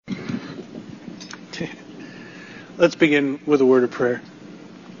Let's begin with a word of prayer.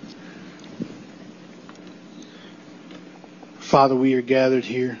 Father, we are gathered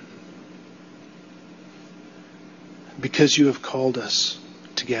here because you have called us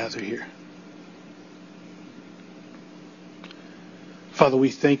to gather here. Father, we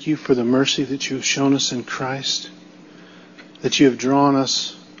thank you for the mercy that you have shown us in Christ, that you have drawn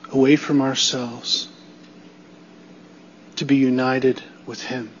us away from ourselves to be united with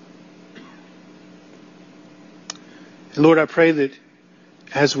him. And Lord, I pray that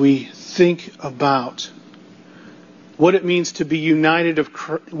as we think about what it means to be united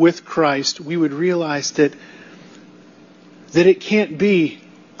with Christ, we would realize that it can't be,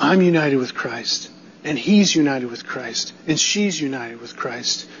 I'm united with Christ, and he's united with Christ, and she's united with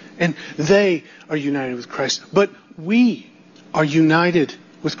Christ, and they are united with Christ. But we are united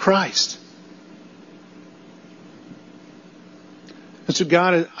with Christ. And so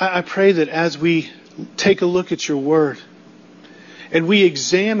God, I pray that as we take a look at your word and we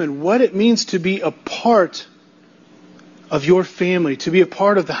examine what it means to be a part of your family, to be a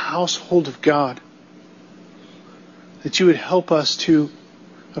part of the household of God, that you would help us to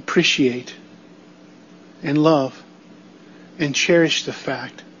appreciate and love and cherish the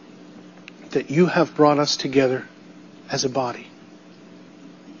fact that you have brought us together as a body.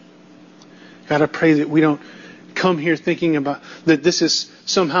 God, I pray that we don't come here thinking about that this is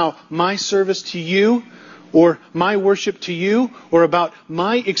somehow my service to you or my worship to you or about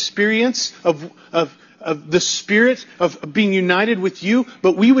my experience of the Spirit of being united with you,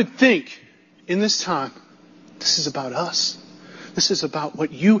 but we would think in this time, this is about us. This is about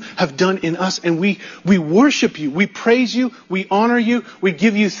what you have done in us, and we worship you, we praise you, we honor you, we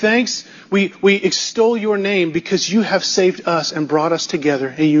give you thanks, we extol your name because you have saved us and brought us together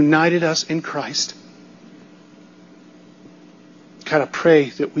and united us in Christ. God, I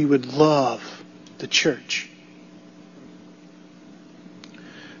pray that we would love the church.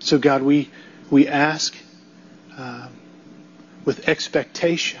 So God, we ask with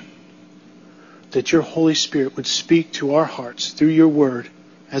expectation that your Holy Spirit would speak to our hearts through your word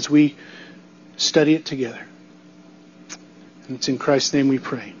as we study it together. And it's in Christ's name we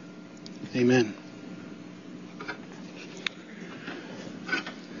pray. Amen.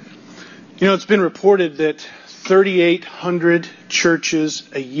 You know, it's been reported that 3,800 churches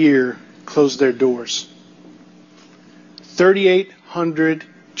a year close their doors. 3,800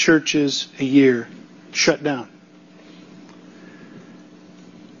 churches a year shut down.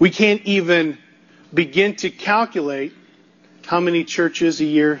 We can't even begin to calculate how many churches a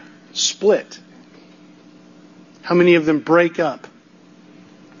year split. How many of them break up.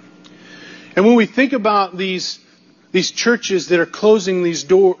 And when we think about these churches that are closing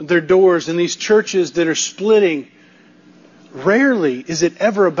their doors and these churches that are splitting, rarely is it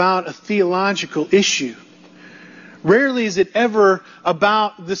ever about a theological issue. Rarely is it ever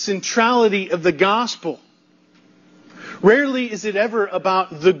about the centrality of the gospel. Rarely is it ever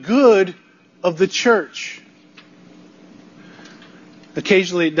about the good of the church.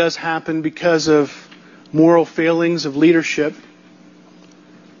 Occasionally it does happen because of moral failings of leadership.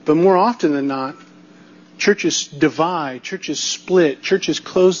 But more often than not, churches divide, churches split, churches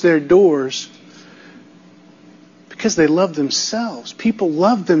close their doors because they love themselves. People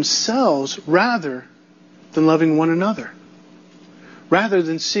love themselves rather than loving one another. Rather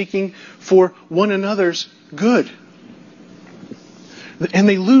than seeking for one another's good. And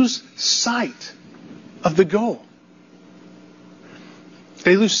they lose sight of the goal.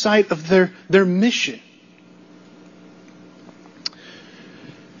 They lose sight of their mission.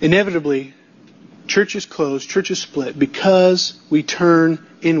 Inevitably, churches close, churches split because we turn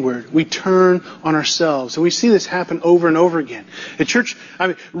inward. We turn on ourselves. And we see this happen over and over again. At church,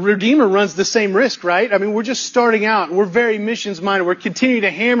 Redeemer runs the same risk, right? We're just starting out. And we're very missions-minded. We're continuing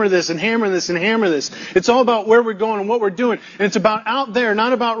to hammer this and hammer this and hammer this. It's all about where we're going and what we're doing. And it's about out there,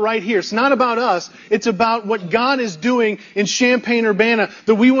 not about right here. It's not about us. It's about what God is doing in Champaign-Urbana,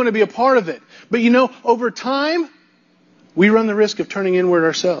 that we want to be a part of it. But over time, we run the risk of turning inward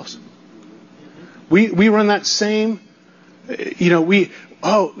ourselves. We run that same,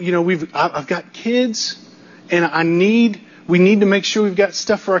 I've got kids and we need to make sure we've got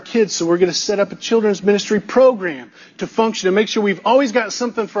stuff for our kids. So we're going to set up a children's ministry program to function and make sure we've always got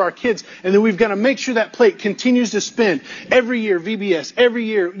something for our kids. And then we've got to make sure that plate continues to spin every year, VBS, every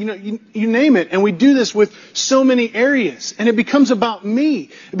year, you name it. And we do this with so many areas. And it becomes about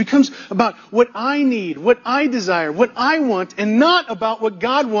me. It becomes about what I need, what I desire, what I want, and not about what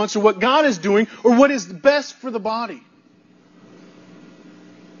God wants or what God is doing or what is best for the body.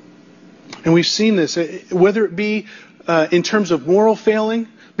 And we've seen this, whether it be in terms of moral failing,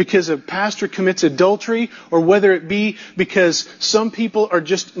 because a pastor commits adultery, or whether it be because some people are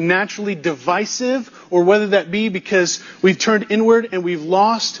just naturally divisive, or whether that be because we've turned inward and we've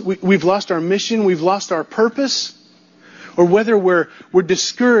lost our mission, we've lost our purpose, or whether we're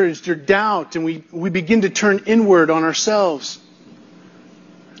discouraged or doubt and we begin to turn inward on ourselves.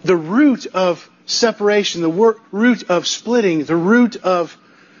 The root of separation, the root of splitting, the root of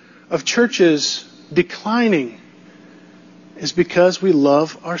churches declining is because we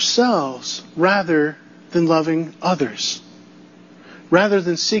love ourselves rather than loving others, rather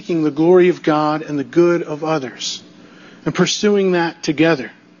than seeking the glory of God and the good of others and pursuing that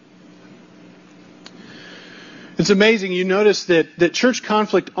together. It's amazing. You notice that church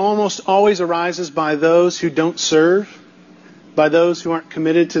conflict almost always arises by those who don't serve, by those who aren't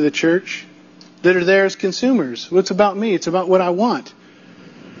committed to the church, that are there as consumers. Well, it's about me. It's about what I want.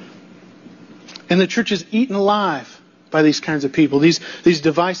 And the church is eaten alive by these kinds of people, these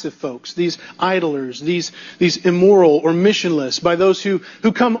divisive folks, these idlers, these immoral or missionless, by those who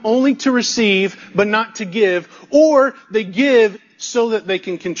come only to receive but not to give, or they give so that they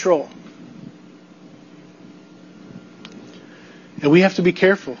can control. And we have to be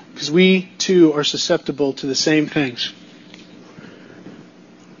careful because we too are susceptible to the same things.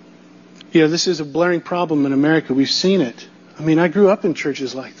 You know, this is a blaring problem in America. We've seen it. I mean, I grew up in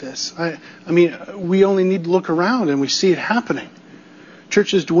churches like this. I mean, we only need to look around and we see it happening.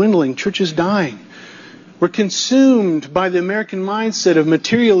 Churches dwindling, churches dying. We're consumed by the American mindset of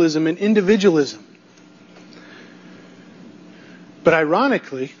materialism and individualism. But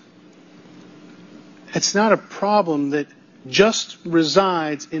ironically, it's not a problem that just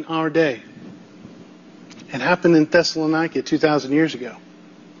resides in our day. It happened in Thessalonica 2,000 years ago.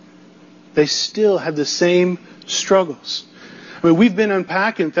 They still have the same struggles. I mean, we've been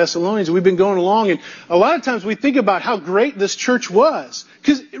unpacking Thessalonians. We've been going along. And a lot of times we think about how great this church was.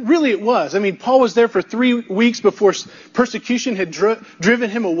 Because really it was. I mean, Paul was there for 3 weeks before persecution had driven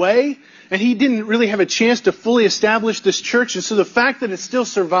him away. And he didn't really have a chance to fully establish this church. And so the fact that it's still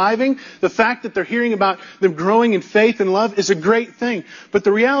surviving, the fact that they're hearing about them growing in faith and love is a great thing. But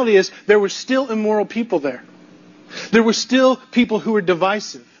the reality is there were still immoral people there. There were still people who were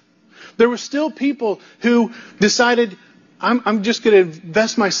divisive. There were still people who decided, I'm just going to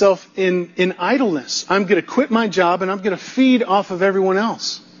invest myself in idleness. I'm going to quit my job and I'm going to feed off of everyone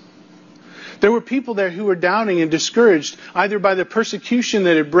else. There were people there who were doubting and discouraged, either by the persecution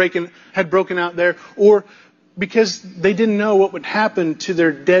that had broken out there, or because they didn't know what would happen to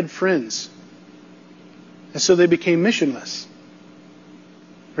their dead friends. And so they became missionless.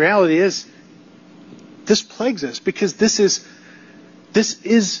 The reality is, this plagues us because this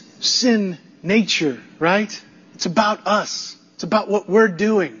is sin nature, right? It's about us. It's about what we're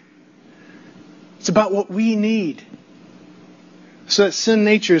doing. It's about what we need. So that sin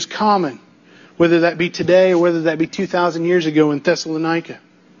nature is common, whether that be today or whether that be 2,000 years ago in Thessalonica.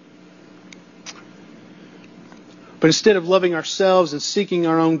 But instead of loving ourselves and seeking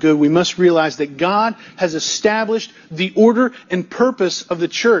our own good, we must realize that God has established the order and purpose of the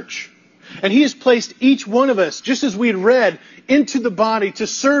church. And He has placed each one of us, just as we had read, into the body to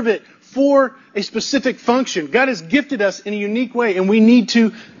serve it for a specific function. God has gifted us in a unique way, and we need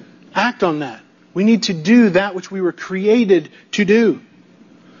to act on that. We need to do that which we were created to do.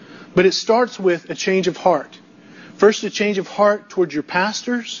 But it starts with a change of heart. First, a change of heart towards your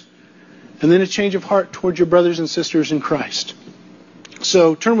pastors, and then a change of heart towards your brothers and sisters in Christ.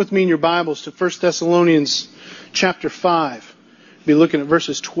 So turn with me in your Bibles to 1 Thessalonians chapter 5. We'll be looking at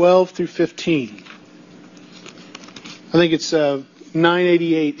verses 12 through 15. I think it's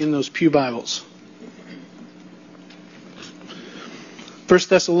 988 in those pew Bibles. 1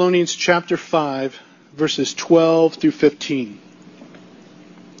 Thessalonians chapter 5, verses 12 through 15.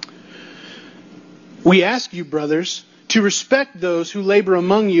 We ask you, brothers, to respect those who labor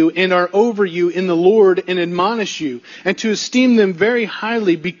among you and are over you in the Lord and admonish you, and to esteem them very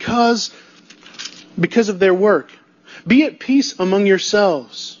highly because of their work. Be at peace among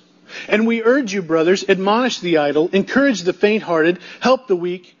yourselves. And we urge you, brothers, admonish the idle, encourage the faint-hearted, help the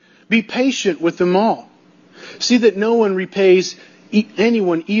weak, be patient with them all. See that no one repays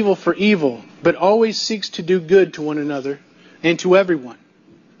anyone evil for evil, but always seeks to do good to one another and to everyone.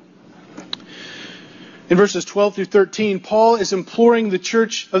 In verses 12 through 13, Paul is imploring the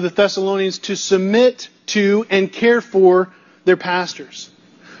church of the Thessalonians to submit to and care for their pastors.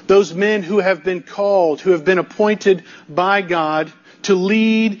 Those men who have been called, who have been appointed by God to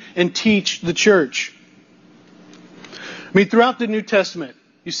lead and teach the church. I mean, throughout the New Testament,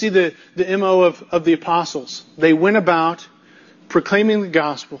 you see the MO of the apostles. They went about proclaiming the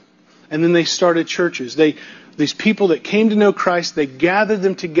gospel, and then they started churches. They these people that came to know Christ, they gathered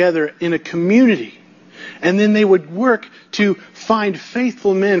them together in a community. And then they would work to find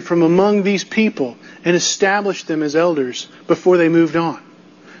faithful men from among these people and establish them as elders before they moved on.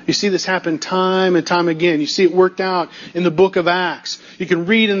 You see this happen time and time again. You see it worked out in the book of Acts. You can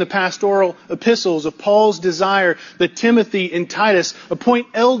read in the pastoral epistles of Paul's desire that Timothy and Titus appoint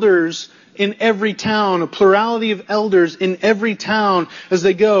elders in every town, a plurality of elders in every town as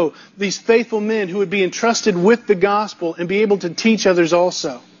they go. These faithful men who would be entrusted with the gospel and be able to teach others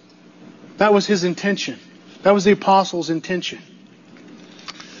also. That was his intention. That was the apostles' intention.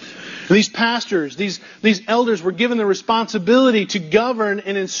 And these pastors, these elders were given the responsibility to govern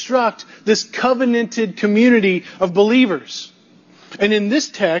and instruct this covenanted community of believers. And in this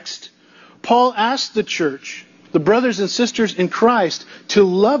text, Paul asked the church, the brothers and sisters in Christ, to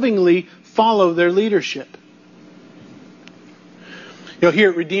lovingly follow their leadership. You know, here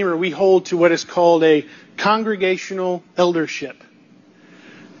at Redeemer, we hold to what is called a congregational eldership.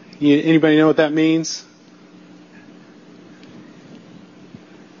 Anybody know what that means?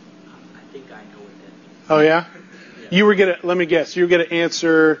 I think I know what that means. Oh, yeah? You were going to, let me guess, you were going to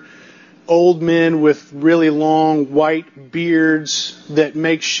answer old men with really long white beards that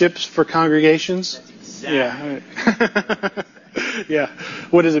make ships for congregations? That's exactly. Yeah. Yeah.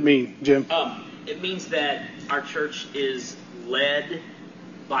 What does it mean, Jim? It means that our church is led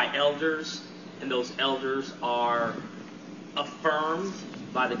by elders, and those elders are affirmed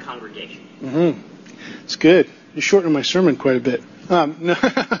by the congregation. Mm-hmm. It's good. You shortened my sermon quite a bit. No.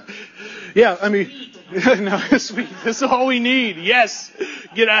 Yeah, I mean, no, sweet. This is all we need. Yes.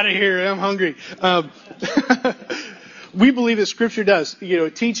 Get out of here. I'm hungry. We believe that Scripture does.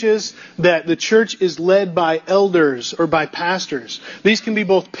 It teaches that the church is led by elders or by pastors. These can be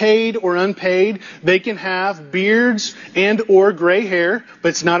both paid or unpaid. They can have beards and or gray hair, but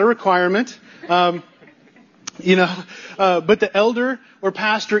it's not a requirement. But the elder or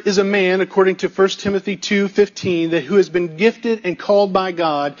pastor is a man, according to 1 Timothy 2:15, who has been gifted and called by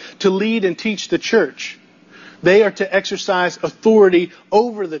God to lead and teach the church. They are to exercise authority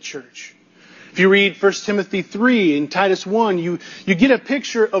over the church. If you read 1 Timothy 3 and Titus 1, you get a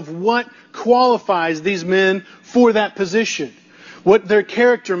picture of what qualifies these men for that position, what their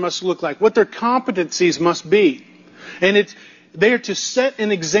character must look like, what their competencies must be. And they are to set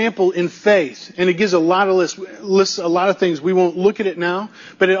an example in faith. And it gives a lot of lists a lot of things. We won't look at it now,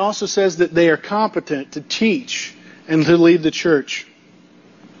 but it also says that they are competent to teach and to lead the church.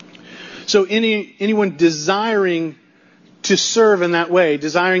 So anyone desiring to serve in that way,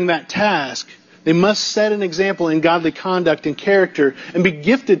 desiring that task, they must set an example in godly conduct and character and be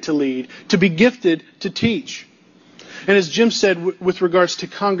gifted to lead, to be gifted to teach. And as Jim said with regards to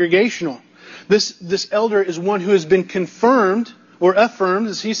congregational, this elder is one who has been confirmed or affirmed,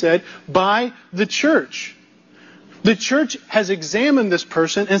 as he said, by the church. The church has examined this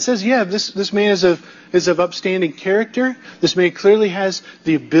person and says, yeah, this man is of upstanding character. This man clearly has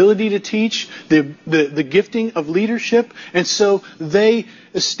the ability to teach, the gifting of leadership, and so they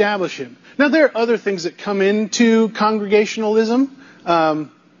establish him. Now, there are other things that come into congregationalism,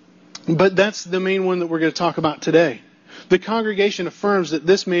 but that's the main one that we're going to talk about today. The congregation affirms that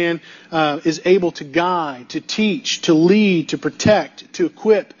this man is able to guide, to teach, to lead, to protect, to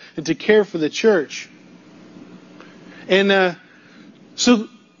equip, and to care for the church. And so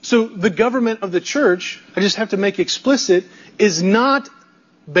the government of the church, I just have to make explicit, is not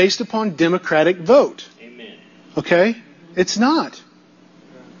based upon democratic vote. Amen. Okay? It's not.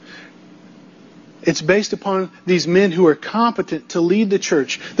 It's based upon these men who are competent to lead the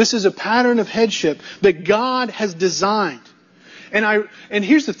church. This is a pattern of headship that God has designed. And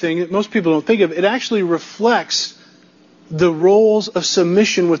here's the thing that most people don't think of. It actually reflects the roles of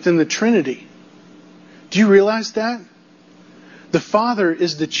submission within the Trinity. Do you realize that? The Father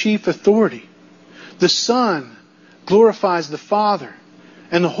is the chief authority. The Son glorifies the Father.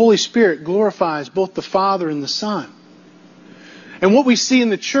 And the Holy Spirit glorifies both the Father and the Son. And what we see in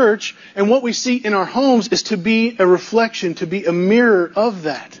the church and what we see in our homes is to be a reflection, to be a mirror of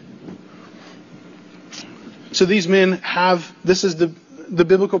that. So these men this is the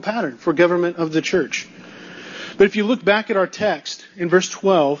biblical pattern for government of the church. But if you look back at our text in verse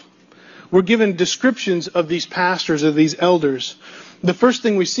 12, we're given descriptions of these pastors, of these elders. The first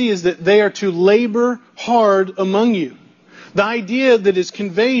thing we see is that they are to labor hard among you. The idea that is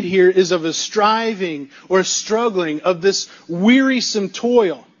conveyed here is of a striving or a struggling, of this wearisome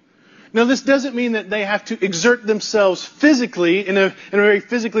toil. Now, this doesn't mean that they have to exert themselves physically in a very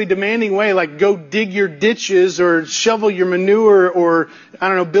physically demanding way, like go dig your ditches or shovel your manure or,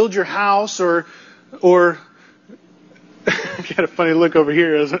 build your house or I got a funny look over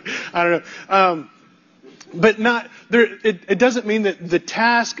here. I don't know. But not there. It doesn't mean that the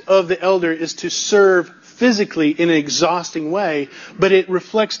task of the elder is to serve physically in an exhausting way, but it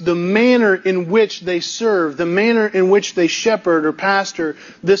reflects the manner in which they serve, the manner in which they shepherd or pastor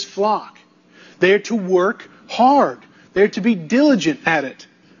this flock. They are to work hard. They are to be diligent at it.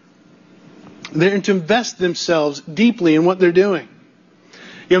 They are to invest themselves deeply in what they're doing.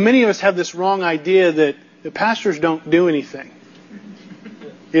 You know, many of us have this wrong idea that the pastors don't do anything.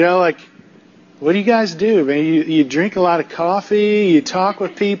 You know, like, what do you guys do, man? You drink a lot of coffee, you talk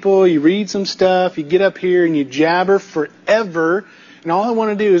with people, you read some stuff, you get up here and you jabber forever, and all I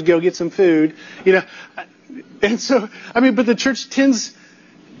want to do is go get some food. You know, and so, I mean, but the church tends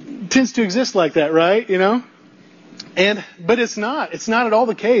to exist like that, right? You know? But it's not. It's not at all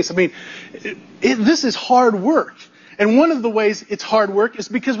the case. I mean, this is hard work. And one of the ways it's hard work is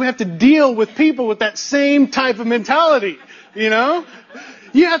because we have to deal with people with that same type of mentality, you know?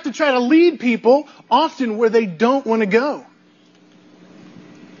 You have to try to lead people often where they don't want to go.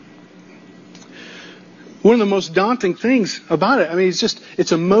 One of the most daunting things about it, I mean,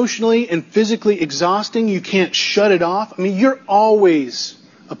 it's emotionally and physically exhausting. You can't shut it off. I mean, you're always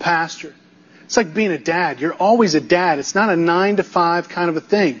a pastor. It's like being a dad. You're always a dad. It's not a 9-to-5 kind of a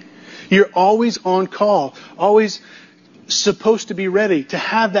thing. You're always on call, always supposed to be ready to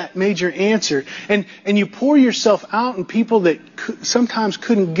have that major answer. And you pour yourself out on people that sometimes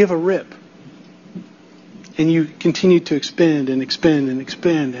couldn't give a rip. And you continue to expend and expend and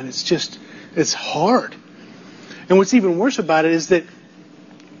expend. And it's hard. And what's even worse about it is that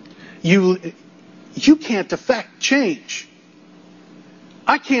you can't affect change.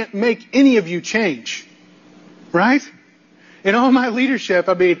 I can't make any of you change. Right? In all my leadership,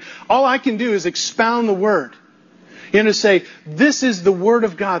 I mean, all I can do is expound the Word. You know, to say, this is the Word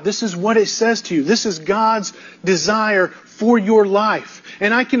of God. This is what it says to you. This is God's desire for your life.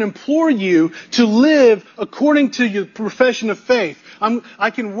 And I can implore you to live according to your profession of faith.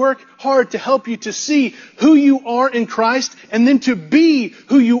 I can work hard to help you to see who you are in Christ and then to be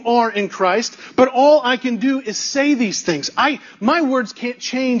who you are in Christ. But all I can do is say these things. My words can't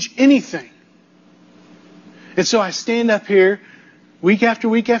change anything. And so I stand up here week after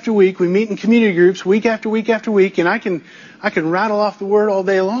week after week. We meet in community groups week after week after week, and I can rattle off the Word all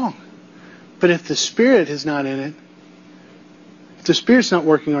day long. But if the Spirit is not in it, if the Spirit's not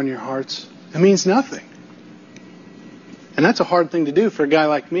working on your hearts, it means nothing. And that's a hard thing to do for a guy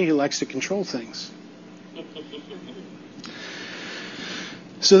like me who likes to control things.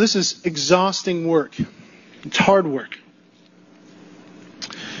 So this is exhausting work. It's hard work.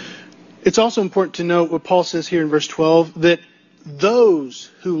 It's also important to note what Paul says here in verse 12, that those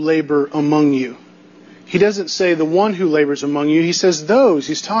who labor among you. He doesn't say the one who labors among you. He says those.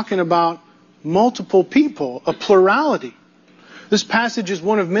 He's talking about multiple people, a plurality. This passage is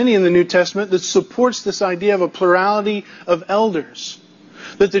one of many in the New Testament that supports this idea of a plurality of elders.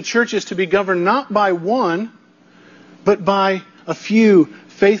 That the church is to be governed not by one, but by a few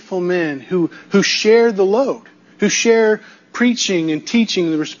faithful men who share the load, who share preaching and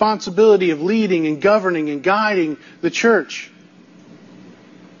teaching, the responsibility of leading and governing and guiding the church.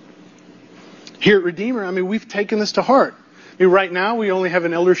 Here at Redeemer, I mean, we've taken this to heart. I mean, right now, we only have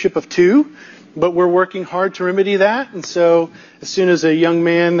an eldership of 2, but we're working hard to remedy that. And so, as soon as a young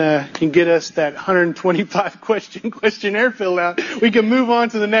man can get us that 125 question questionnaire filled out, we can move on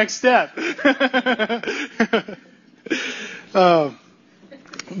to the next step. But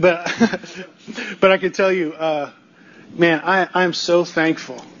I can tell you, man, I'm so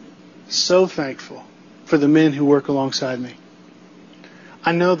thankful for the men who work alongside me.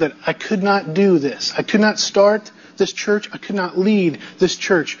 I know that I could not do this. I could not start this church. I could not lead this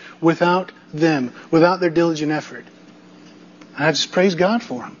church without them, without their diligent effort. And I just praise God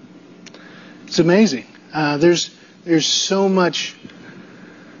for them. It's amazing. There's so much.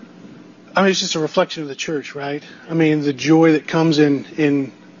 I mean, it's just a reflection of the church, right? I mean, the joy that comes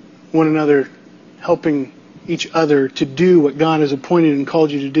in one another, helping each other to do what God has appointed and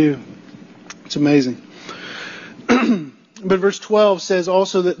called you to do. It's amazing. But verse 12 says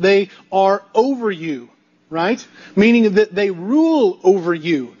also that they are over you, right? Meaning that they rule over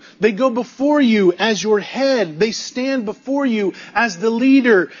you. They go before you as your head. They stand before you as the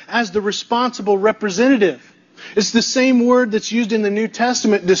leader, as the responsible representative. It's the same word that's used in the New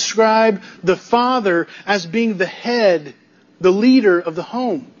Testament to describe the father as being the head, the leader of the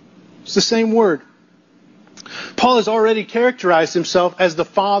home. It's the same word. Paul has already characterized himself as the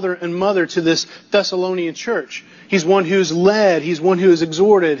father and mother to this Thessalonian church. He's one who's led, he's one who is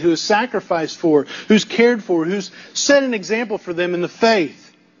exhorted, who is sacrificed for, who's cared for, who's set an example for them in the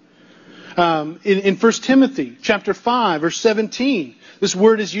faith. In 1 Timothy chapter 5, verse 17, this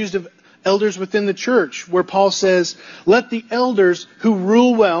word is used of elders within the church, where Paul says, let the elders who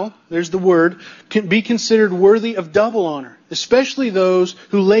rule well, there's the word, be considered worthy of double honor, especially those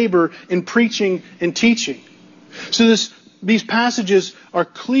who labor in preaching and teaching. So these passages are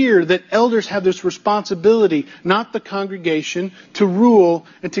clear that elders have this responsibility, not the congregation, to rule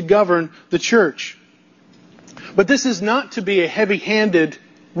and to govern the church. But this is not to be a heavy-handed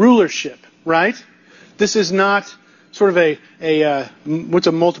rulership, right? This is not sort of what's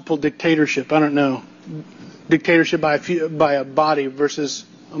a multiple dictatorship? I don't know. Dictatorship by a body versus,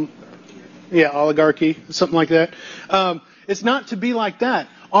 oligarchy, something like that. It's not to be like that.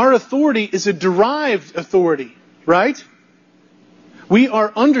 Our authority is a derived authority, right? We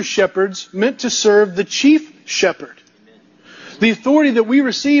are under shepherds meant to serve the chief shepherd. The authority that we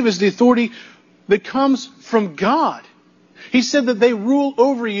receive is the authority that comes from God. He said that they rule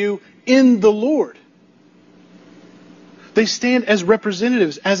over you in the Lord. They stand as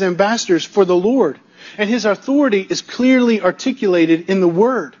representatives, as ambassadors for the Lord. And His authority is clearly articulated in the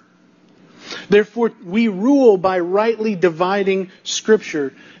Word. Therefore, we rule by rightly dividing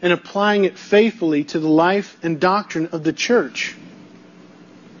Scripture and applying it faithfully to the life and doctrine of the church.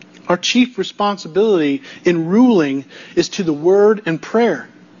 Our chief responsibility in ruling is to the Word and prayer,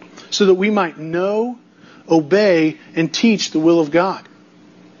 so that we might know, obey, and teach the will of God.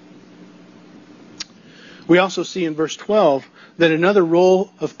 We also see in verse 12 that another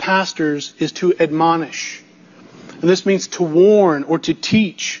role of pastors is to admonish. And this means to warn or to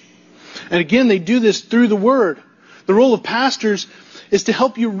teach. And again, they do this through the Word. The role of pastors is to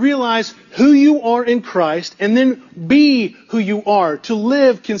help you realize who you are in Christ and then be who you are, to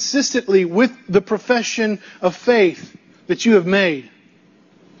live consistently with the profession of faith that you have made.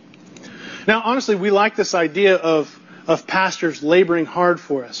 Now, honestly, we like this idea of pastors laboring hard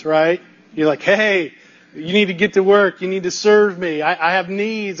for us, right? You're like, hey, you need to get to work. You need to serve me. I have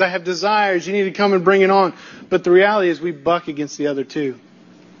needs. I have desires. You need to come and bring it on. But the reality is we buck against the other two.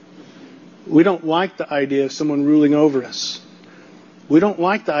 We don't like the idea of someone ruling over us. We don't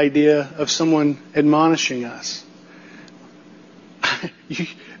like the idea of someone admonishing us.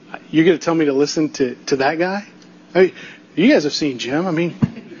 You're going to tell me to listen to that guy? I mean, you guys have seen Jim. I mean,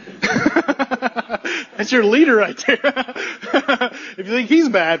 that's your leader right there. If you think he's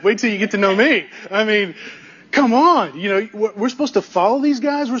bad, wait till you get to know me. I mean, come on. We're supposed to follow these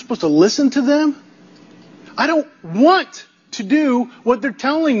guys. We're supposed to listen to them. I don't want to do what they're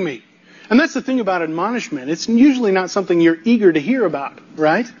telling me. And that's the thing about admonishment. It's usually not something you're eager to hear about,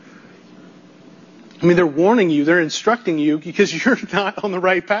 right? I mean, they're warning you, they're instructing you because you're not on the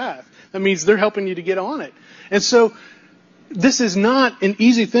right path. That means they're helping you to get on it. And so, this is not an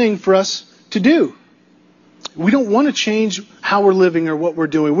easy thing for us to do. We don't want to change how we're living or what we're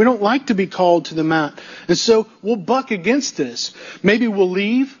doing. We don't like to be called to the mat. And so, we'll buck against this. Maybe we'll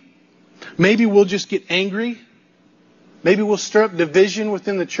leave. Maybe we'll just get angry. Maybe we'll stir up division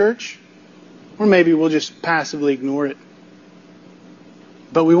within the church. Or maybe we'll just passively ignore it.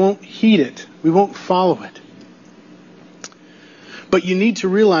 But we won't heed it. We won't follow it. But you need to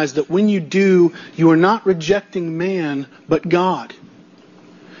realize that when you do, you are not rejecting man, but God.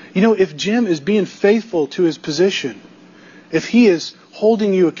 If Jim is being faithful to his position, if he is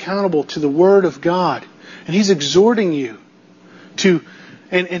holding you accountable to the Word of God, and he's exhorting you to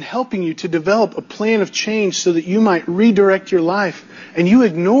and helping you to develop a plan of change so that you might redirect your life, and you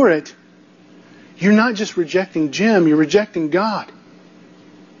ignore it, you're not just rejecting Jim, you're rejecting God.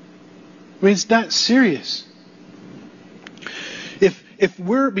 I mean, it's that serious. If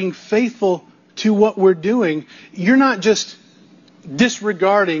we're being faithful to what we're doing, you're not just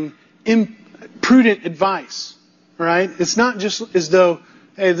disregarding imprudent advice, right? It's not just as though,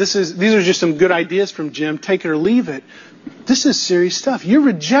 hey, these are just some good ideas from Jim, take it or leave it. This is serious stuff. You're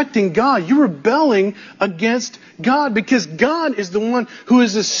rejecting God. You're rebelling against God because God is the one who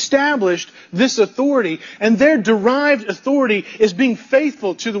has established this authority, and their derived authority is being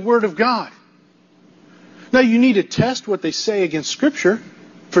faithful to the Word of God. Now, you need to test what they say against Scripture,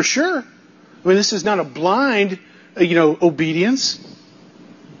 for sure. I mean, this is not a blind, obedience.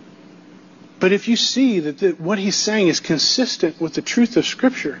 But if you see that what he's saying is consistent with the truth of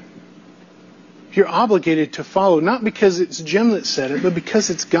Scripture, you're obligated to follow, not because it's Jim that said it, but because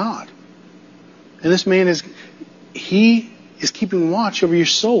it's God. And this man is keeping watch over your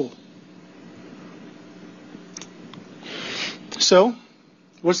soul. So,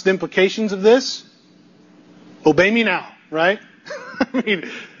 what's the implications of this? Obey me now, right? I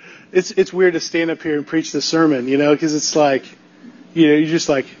mean, it's weird to stand up here and preach the sermon, because it's like, you're just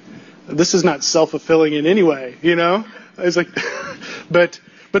like, this is not self-fulfilling in any way, It's like, but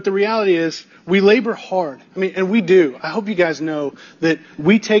But the reality is, we labor hard. I mean, and we do. I hope you guys know that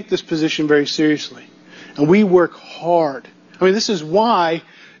we take this position very seriously. And we work hard. I mean, this is why,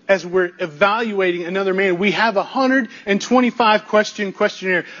 as we're evaluating another man, we have a 125 question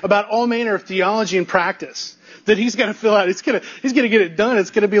questionnaire about all manner of theology and practice that he's got to fill out. He's gonna get it done.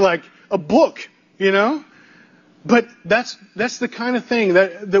 It's gonna be like a book, you know? But that's the kind of thing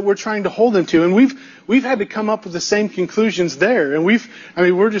that we're trying to hold him to. And we've had to come up with the same conclusions there. And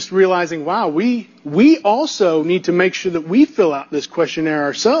we're just realizing, wow, we also need to make sure that we fill out this questionnaire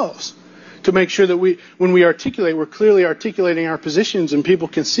ourselves, to make sure that when we articulate, we're clearly articulating our positions and people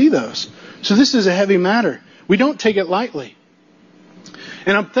can see those. So this is a heavy matter. We don't take it lightly.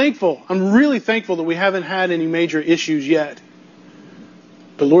 And I'm really thankful that we haven't had any major issues yet.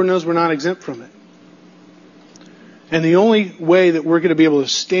 But Lord knows we're not exempt from it. And the only way that we're going to be able to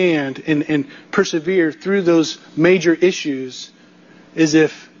stand and persevere through those major issues is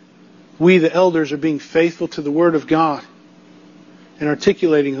if we, the elders, are being faithful to the Word of God and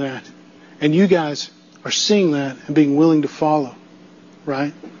articulating that. And you guys are seeing that and being willing to follow.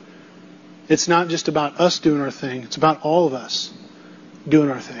 Right? It's not just about us doing our thing. It's about all of us doing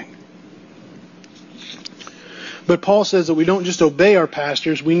our thing. But Paul says that we don't just obey our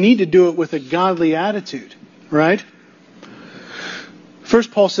pastors. We need to do it with a godly attitude. Right?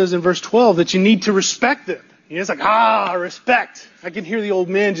 First, Paul says in verse 12 that you need to respect them. It's like, respect. I can hear the old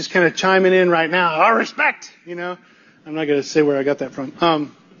men just kind of chiming in right now. Respect. You know, I'm not going to say where I got that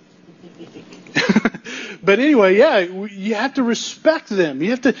from. But anyway, you have to respect them. You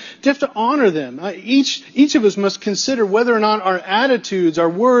have to honor them. Each of us must consider whether or not our attitudes, our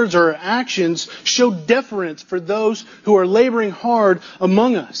words, or our actions show deference for those who are laboring hard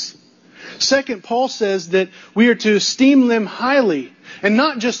among us. Second, Paul says that we are to esteem them highly. And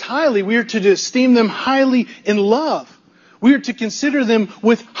not just highly, we are to esteem them highly in love. We are to consider them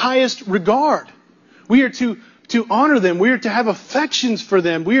with highest regard. We are to honor them. We are to have affections for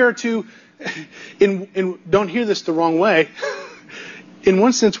them. We are to, don't hear this the wrong way, in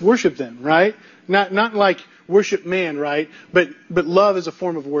one sense worship them, right? Not like worship man, right? But love is a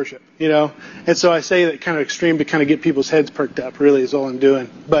form of worship, you know? And so I say that kind of extreme to kind of get people's heads perked up, really, is all I'm doing.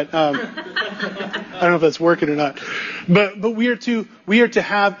 But I don't know if that's working or not. But we are to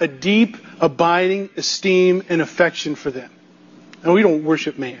have a deep, abiding esteem and affection for them. And we don't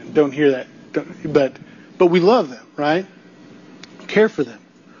worship man. Don't hear that. But we love them, right? Care for them.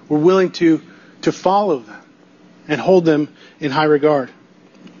 We're willing to follow them and hold them in high regard.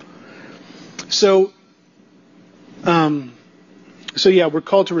 So we're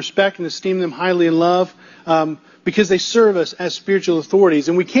called to respect and esteem them highly in love because they serve us as spiritual authorities.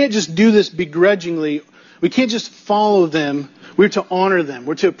 And we can't just do this begrudgingly. We can't just follow them. We're to honor them.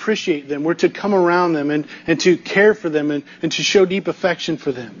 We're to appreciate them. We're to come around them and to care for them and to show deep affection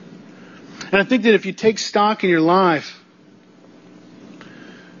for them. And I think that if you take stock in your life,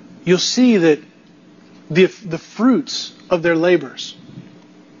 you'll see that the fruits of their labors.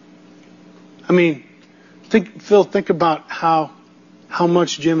 I mean, Phil, think about how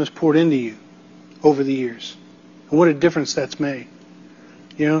much Jim has poured into you over the years. And what a difference that's made.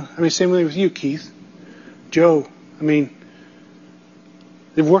 You know, I mean, same thing with you, Keith. Joe, I mean,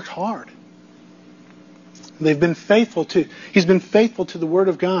 they've worked hard. They've been faithful he's been faithful to the Word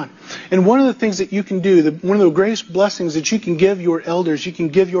of God. And one of the things that you can do, one of the greatest blessings that you can give your elders, you can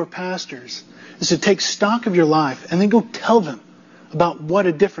give your pastors, is to take stock of your life and then go tell them about what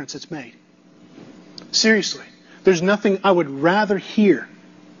a difference it's made. Seriously. There's nothing I would rather hear.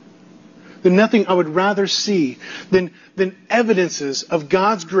 There's nothing I would rather see than evidences of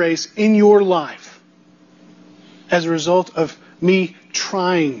God's grace in your life as a result of me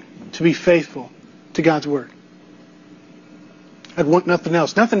trying to be faithful to God's Word. I'd want nothing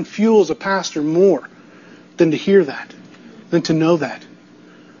else. Nothing fuels a pastor more than to hear that, than to know that.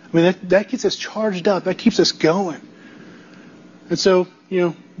 I mean, that gets us charged up. That keeps us going. And so,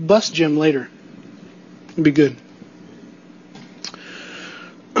 bless Jim later. It'd be good.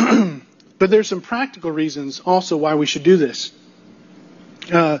 But there's some practical reasons also why we should do this.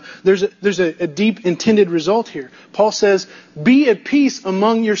 There's a deep intended result here. Paul says, be at peace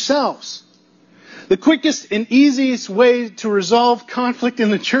among yourselves. The quickest and easiest way to resolve conflict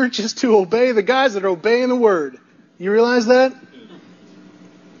in the church is to obey the guys that are obeying the Word. You realize that?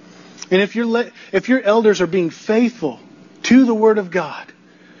 And if your elders are being faithful to the Word of God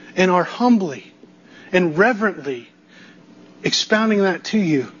and are humbly and reverently expounding that to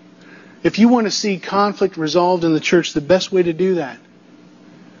you, if you want to see conflict resolved in the church, the best way to do that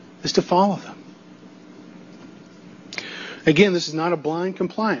is to follow them. Again, this is not a blind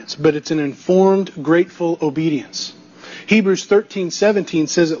compliance, but it's an informed, grateful obedience. Hebrews 13:17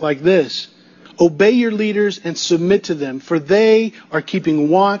 says it like this: obey your leaders and submit to them, for they are keeping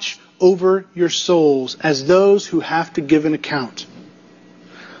watch over your souls as those who have to give an account.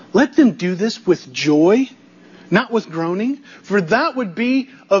 Let them do this with joy, not with groaning, for that would be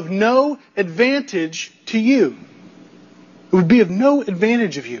of no advantage to you. It would be of no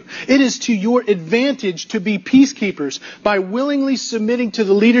advantage of you. It is to your advantage to be peacekeepers by willingly submitting to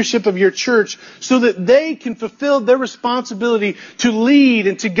the leadership of your church so that they can fulfill their responsibility to lead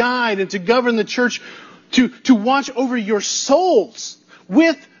and to guide and to govern the church, to watch over your souls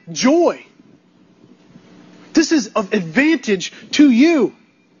with joy. This is of advantage to you.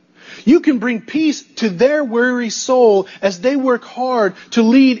 You can bring peace to their weary soul as they work hard to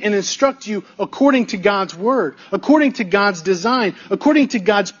lead and instruct you according to God's Word, according to God's design, according to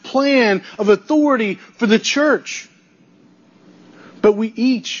God's plan of authority for the church. But we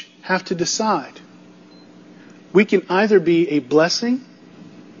each have to decide. We can either be a blessing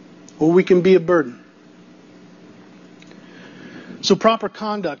or we can be a burden. So proper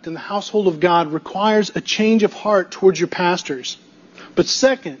conduct in the household of God requires a change of heart towards your pastors. But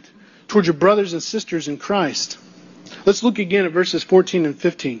second, towards your brothers and sisters in Christ. Let's look again at verses 14 and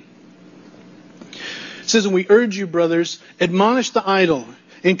 15. It says, and we urge you, brothers, admonish the idle,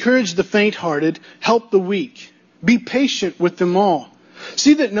 encourage the faint-hearted, help the weak. Be patient with them all.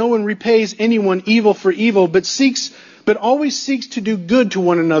 See that no one repays anyone evil for evil, but always seeks to do good to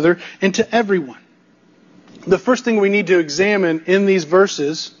one another and to everyone. The first thing we need to examine in these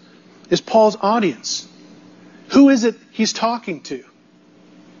verses is Paul's audience. Who is it he's talking to?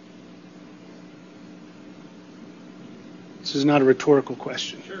 This is not a rhetorical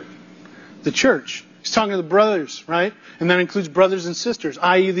question. Church. The church. He's talking to the brothers, right? And that includes brothers and sisters,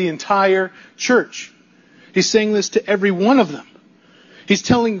 i.e. the entire church. He's saying this to every one of them. He's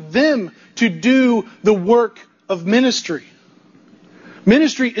telling them to do the work of ministry.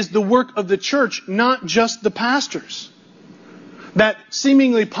 Ministry is the work of the church, not just the pastors. That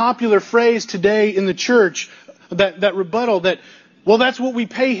seemingly popular phrase today in the church, that rebuttal that, well, that's what we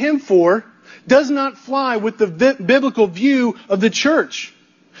pay him for, does not fly with the biblical view of the church.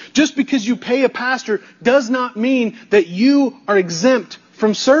 Just because you pay a pastor does not mean that you are exempt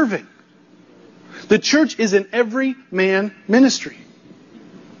from serving. The church is an every man ministry.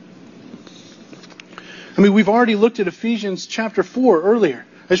 I mean, we've already looked at Ephesians chapter 4 earlier.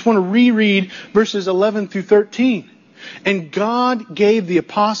 I just want to reread verses 11 through 13. And God gave the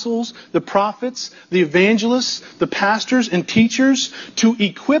apostles, the prophets, the evangelists, the pastors and teachers to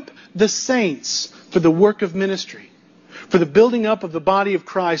equip the saints for the work of ministry, for the building up of the body of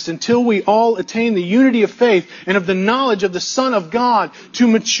Christ, until we all attain the unity of faith and of the knowledge of the Son of God, to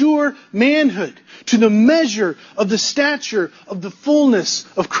mature manhood, to the measure of the stature of the fullness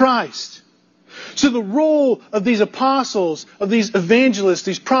of Christ. So the role of these apostles, of these evangelists,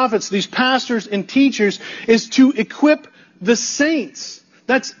 these prophets, these pastors and teachers is to equip the saints.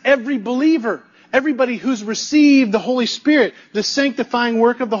 That's every believer. Everybody who's received the Holy Spirit, the sanctifying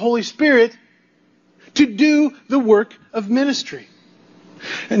work of the Holy Spirit, to do the work of ministry.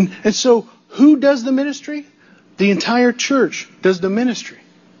 And so who does the ministry? The entire church does the ministry.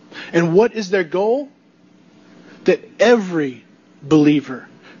 And what is their goal? That every believer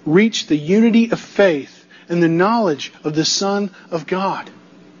reach the unity of faith and the knowledge of the Son of God.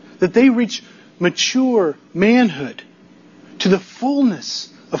 That they reach mature manhood to the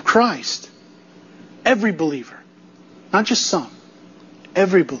fullness of Christ. Every believer. Not just some.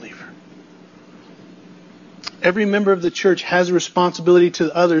 Every believer. Every member of the church has a responsibility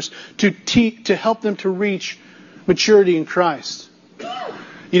to others to help them to reach maturity in Christ.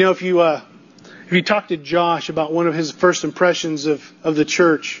 You know, if you talk to Josh about one of his first impressions of the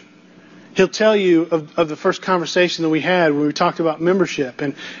church, he'll tell you of the first conversation that we had when we talked about membership.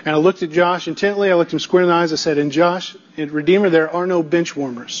 And I looked at Josh intently. I looked him square in the eyes. I said, and Josh, at Redeemer, there are no bench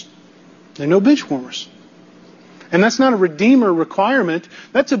warmers. There are no bench warmers. And that's not a Redeemer requirement.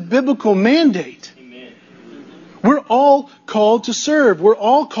 That's a biblical mandate. Amen. We're all called to serve. We're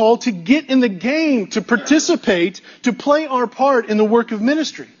all called to get in the game, to participate, to play our part in the work of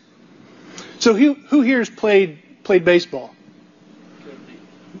ministry. So who here has played baseball?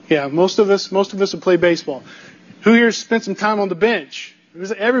 Yeah, most of us have played baseball. Who here has spent some time on the bench?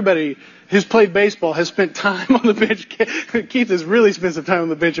 Everybody who's played baseball has spent time on the bench. Keith has really spent some time on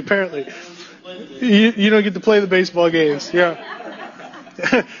the bench, apparently. You don't get to play the baseball games.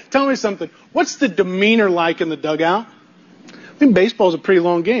 Yeah. Tell me something. What's the demeanor like in the dugout? I mean, baseball's a pretty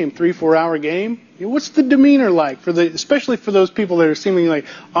long game, 3-4 hour game. What's the demeanor like especially for those people that are seemingly like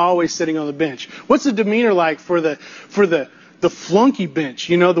always sitting on the bench? What's the demeanor like for the the flunky bench,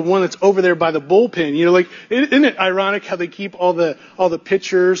 the one that's over there by the bullpen. Like, isn't it ironic how they keep all the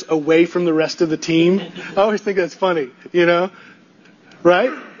pitchers away from the rest of the team? I always think that's funny,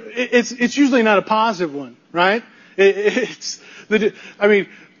 right? It's usually not a positive one, right?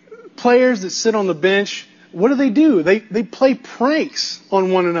 Players that sit on the bench, what do? They play pranks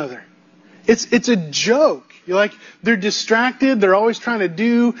on one another. It's a joke. They're distracted. They're always trying to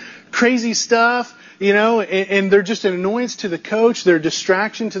do crazy stuff, and they're just an annoyance to the coach. They're a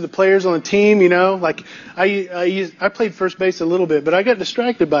distraction to the players on the team, Like, I played first base a little bit, but I got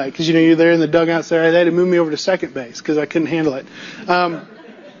distracted by it because, you're there in the dugouts there. They had to move me over to second base because I couldn't handle it.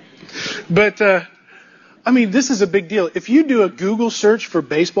 This is a big deal. If you do a Google search for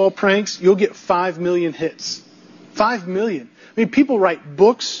baseball pranks, you'll get 5 million hits. 5 million. People write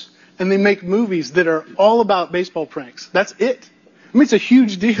books and they make movies that are all about baseball pranks. That's it. It's a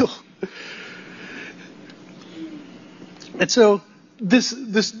huge deal. And so this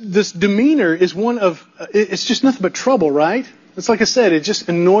demeanor is one of, it's just nothing but trouble, right? It's like I said, it just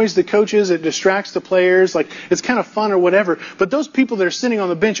annoys the coaches, it distracts the players, like it's kind of fun or whatever. But those people that are sitting on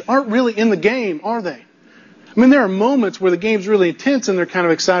the bench aren't really in the game, are they? There are moments where the game's really intense and they're kind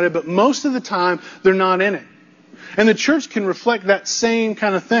of excited, but most of the time they're not in it. And the church can reflect that same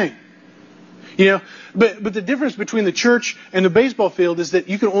kind of thing. But the difference between the church and the baseball field is that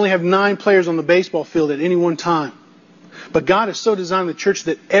you can only have 9 players on the baseball field at any one time. But God has so designed the church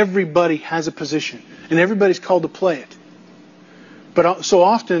that everybody has a position and everybody's called to play it. But so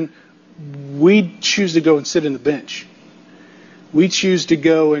often we choose to go and sit in the bench. We choose to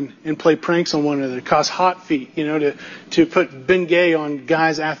go and play pranks on one another, cause hot feet, to put Bengay on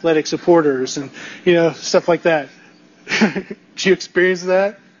guys' athletic supporters and, stuff like that. Did you experience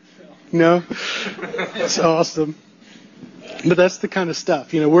that? No? That's awesome. But that's the kind of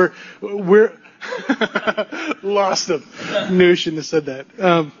stuff, we're lost them. Knew I shouldn't have said that.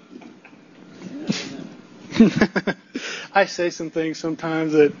 I say some things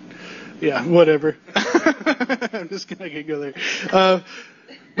sometimes that, whatever. I'm just gonna go there.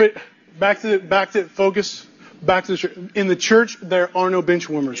 But back to focus. Back to the church. In the church, there are no bench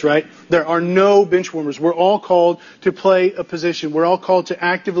warmers, right? There are no bench warmers. We're all called to play a position. We're all called to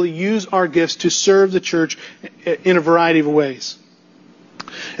actively use our gifts to serve the church in a variety of ways.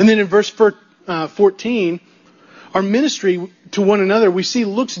 And then in verse 14, our ministry to one another, we see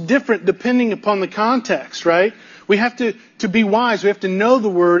looks different depending upon the context, right? We have to be wise. We have to know the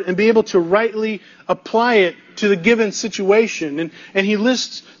word and be able to rightly apply it to the given situation. And he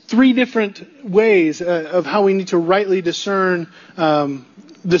lists 3 different ways of how we need to rightly discern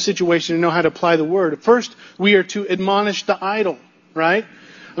the situation and know how to apply the word. First, we are to admonish the idle, right?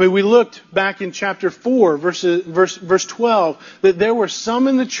 We looked back in chapter 4, verse 12, that there were some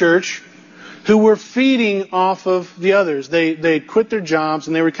in the church who were feeding off of the others. They quit their jobs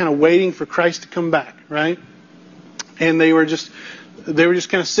and they were kind of waiting for Christ to come back, right? And they were just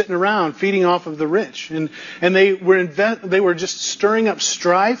kind of sitting around feeding off of the rich, and they were just stirring up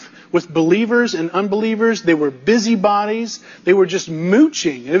strife with believers and unbelievers. They were busybodies. They were just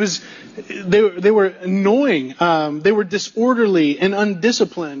mooching. They were annoying. They were disorderly and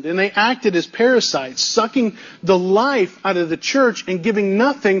undisciplined, and they acted as parasites, sucking the life out of the church and giving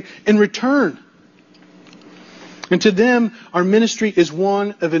nothing in return. And to them, our ministry is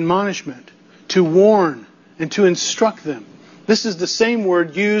one of admonishment, to warn and to instruct them. This is the same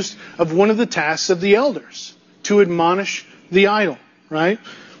word used of one of the tasks of the elders, to admonish the idle, right?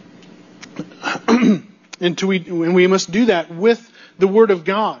 And we must do that with the Word of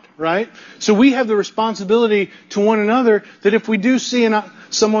God, right? So we have the responsibility to one another that if we do see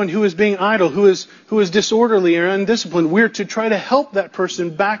someone who is being idle, who is disorderly or undisciplined, we're to try to help that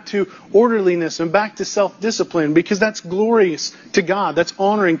person back to orderliness and back to self-discipline, because that's glorious to God. That's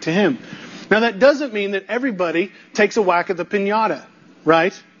honoring to Him. Now, that doesn't mean that everybody takes a whack at the piñata,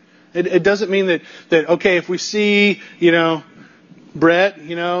 right? It doesn't mean that okay, if we see, Brett,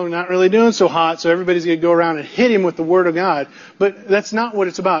 not really doing so hot, so everybody's going to go around and hit him with the Word of God. But that's not what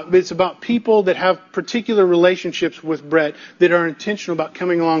it's about. It's about people that have particular relationships with Brett that are intentional about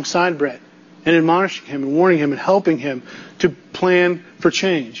coming alongside Brett and admonishing him and warning him and helping him to plan for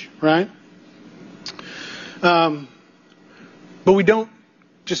change, right? But we don't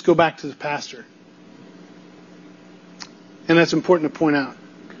just go back to the pastor. And that's important to point out.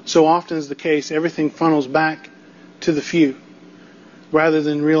 So often is the case, everything funnels back to the few, rather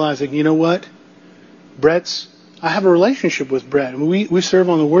than realizing, you know what? I have a relationship with Brett. We serve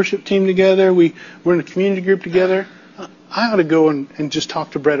on the worship team together. We're in a community group together. I ought to go and just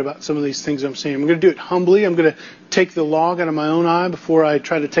talk to Brett about some of these things I'm seeing. I'm going to do it humbly. I'm going to take the log out of my own eye before I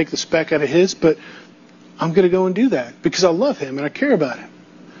try to take the speck out of his. But I'm going to go and do that because I love him and I care about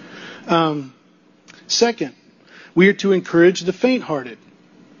him. Second, we are to encourage the faint-hearted.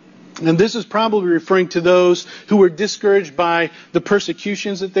 And this is probably referring to those who were discouraged by the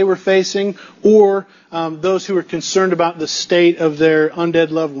persecutions that they were facing, or those who were concerned about the state of their undead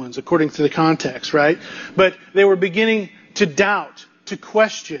loved ones, according to the context, right? But they were beginning to doubt, to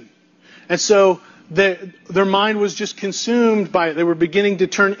question. And so their mind was just consumed by it. They were beginning to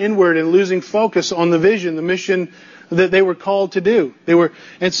turn inward and losing focus on the vision, the mission that they were called to do.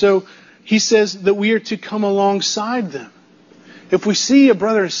 And so he says that we are to come alongside them. If we see a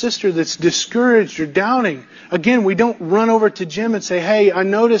brother or sister that's discouraged or doubting, again, we don't run over to Jim and say, hey, I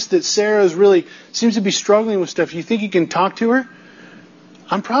noticed that Sarah seems to be struggling with stuff. You think you can talk to her?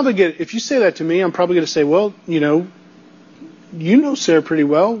 If you say that to me, I'm probably going to say, well, you know Sarah pretty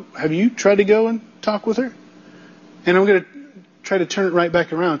well. Have you tried to go and talk with her? And I'm going to try to turn it right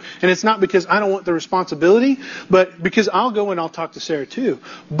back around. And it's not because I don't want the responsibility, but because I'll go and I'll talk to Sarah too.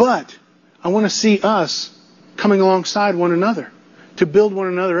 But I want to see us coming alongside one another, to build one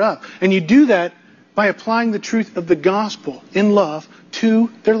another up. And you do that by applying the truth of the gospel in love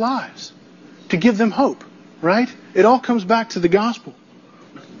to their lives, to give them hope, right? It all comes back to the gospel.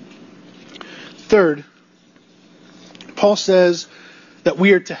 Third, Paul says that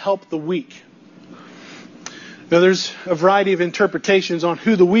we are to help the weak. Now, there's a variety of interpretations on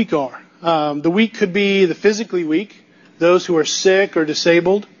who the weak are. The weak could be the physically weak, those who are sick or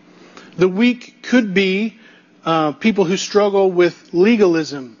disabled. The weak could be people who struggle with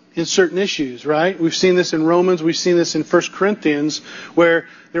legalism in certain issues, right? We've seen this in Romans. We've seen this in 1 Corinthians, where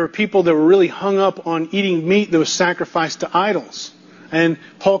there were people that were really hung up on eating meat that was sacrificed to idols. And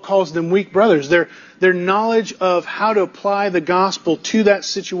Paul calls them weak brothers. Their knowledge of how to apply the gospel to that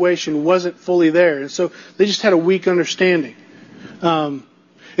situation wasn't fully there. And so they just had a weak understanding.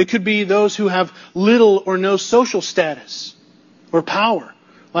 It could be those who have little or no social status or power,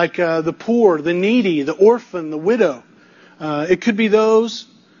 like the poor, the needy, the orphan, the widow. It could be those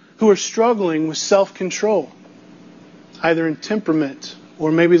who are struggling with self-control, either in temperament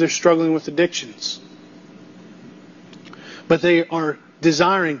or maybe they're struggling with addictions. But they are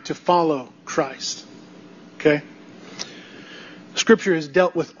desiring to follow Christ. Okay? Scripture has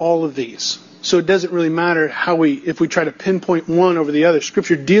dealt with all of these. So it doesn't really matter if we try to pinpoint one over the other.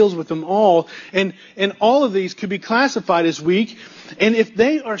 Scripture deals with them all. And all of these could be classified as weak. And if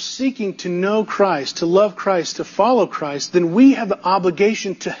they are seeking to know Christ, to love Christ, to follow Christ, then we have the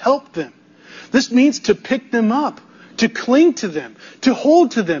obligation to help them. This means to pick them up, to cling to them, to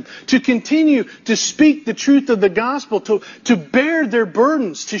hold to them, to continue to speak the truth of the gospel, to bear their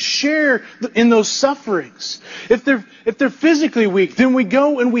burdens, to share in those sufferings. If they're physically weak, then we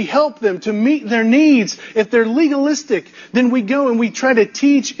go and we help them to meet their needs. If they're legalistic, then we go and we try to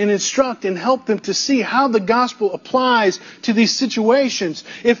teach and instruct and help them to see how the gospel applies to these situations.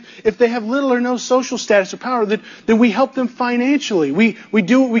 If they have little or no social status or power, then we help them financially. We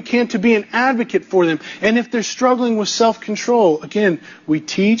do what we can to be an advocate for them. And if they're struggling with self-control, again, we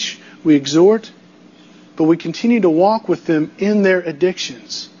teach, we exhort, but we continue to walk with them in their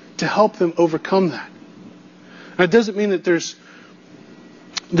addictions to help them overcome that. Now, it doesn't mean that there's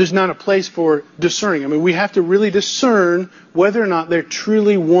not a place for discerning. I mean, we have to really discern whether or not they're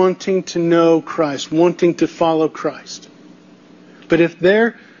truly wanting to know Christ, wanting to follow Christ. But if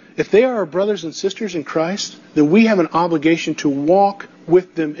they are our brothers and sisters in Christ, then we have an obligation to walk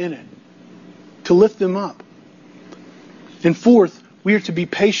with them in it, to lift them up. And fourth, we are to be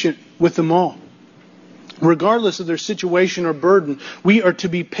patient with them all. Regardless of their situation or burden, we are to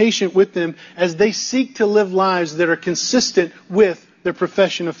be patient with them as they seek to live lives that are consistent with their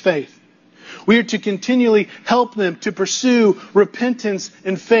profession of faith. We are to continually help them to pursue repentance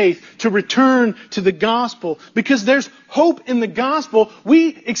and faith, to return to the gospel. Because there's hope in the gospel, we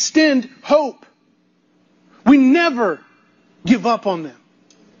extend hope. We never give up on them.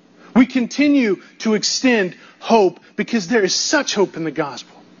 We continue to extend hope because there is such hope in the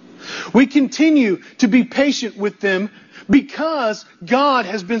gospel. We continue to be patient with them because God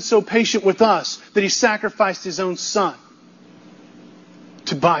has been so patient with us that He sacrificed His own Son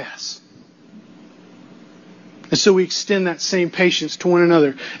to buy us. And so we extend that same patience to one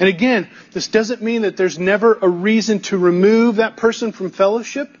another. And again, this doesn't mean that there's never a reason to remove that person from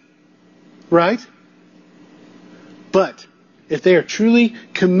fellowship, right? But if they are truly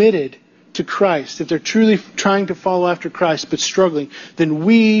committed to Christ, if they're truly trying to follow after Christ but struggling, then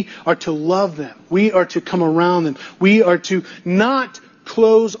we are to love them. We are to come around them. We are to not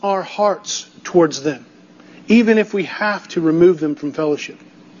close our hearts towards them, even if we have to remove them from fellowship.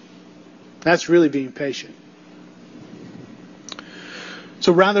 That's really being patient.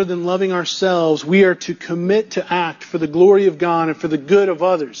 So rather than loving ourselves, we are to commit to act for the glory of God and for the good of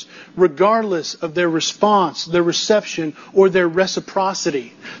others, regardless of their response, their reception, or their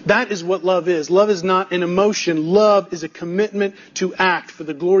reciprocity. That is what love is. Love is not an emotion. Love is a commitment to act for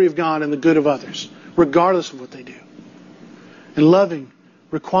the glory of God and the good of others, regardless of what they do. And loving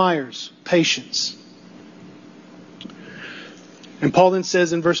requires patience. And Paul then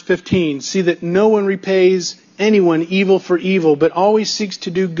says in verse 15, see that no one repays anyone evil for evil, but always seeks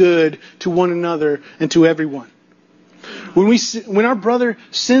to do good to one another and to everyone. When our brother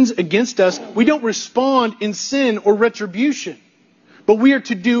sins against us, we don't respond in sin or retribution, but we are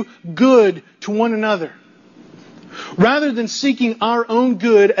to do good to one another. Rather than seeking our own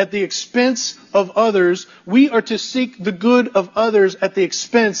good at the expense of others, we are to seek the good of others at the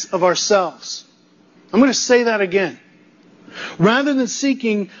expense of ourselves. I'm going to say that again. Rather than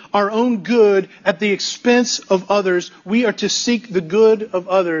seeking our own good at the expense of others, we are to seek the good of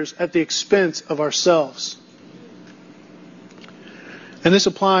others at the expense of ourselves. And this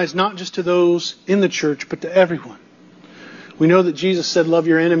applies not just to those in the church, but to everyone. We know that Jesus said, love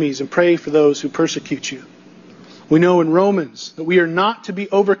your enemies and pray for those who persecute you. We know in Romans that we are not to be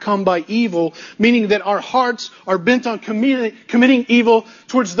overcome by evil, meaning that our hearts are bent on committing evil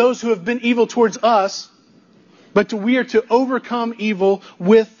towards those who have been evil towards us, but we are to overcome evil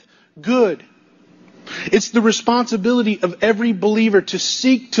with good. It's the responsibility of every believer to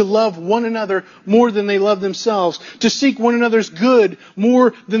seek to love one another more than they love themselves, to seek one another's good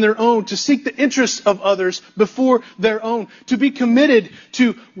more than their own, to seek the interests of others before their own, to be committed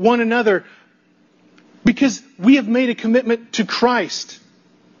to one another because we have made a commitment to Christ.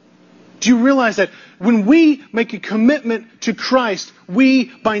 Do you realize that when we make a commitment to Christ, we,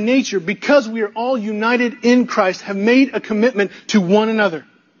 by nature, because we are all united in Christ, have made a commitment to one another?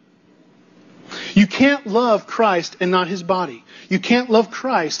 You can't love Christ and not His body. You can't love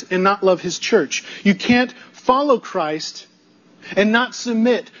Christ and not love His church. You can't follow Christ and not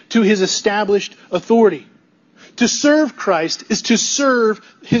submit to His established authority. To serve Christ is to serve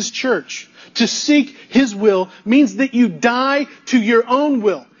His church. To seek His will means that you die to your own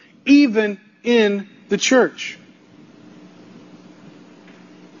will, even in the church.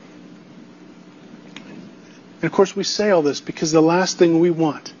 And of course we say all this because the last thing we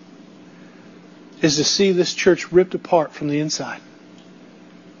want is to see this church ripped apart from the inside.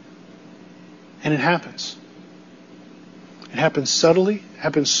 And it happens. It happens subtly, it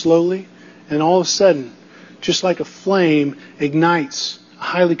happens slowly, and all of a sudden, just like a flame ignites a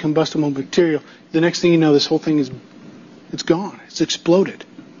highly combustible material, the next thing you know, this whole thing it's gone. It's exploded.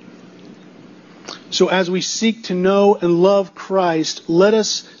 So as we seek to know and love Christ, let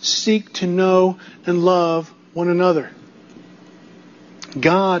us seek to know and love one another.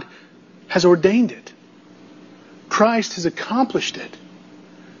 God has ordained it. Christ has accomplished it.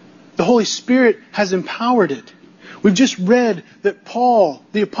 The Holy Spirit has empowered it. We've just read that Paul,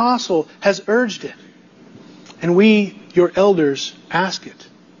 the apostle, has urged it. And we, your elders, ask it.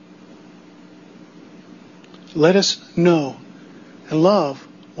 Let us know and love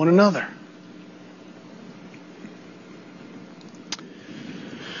one another.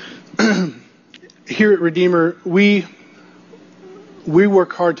 Here at Redeemer, we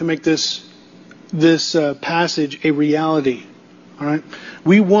work hard to make this passage a reality. All right,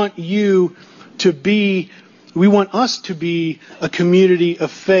 we want us to be a community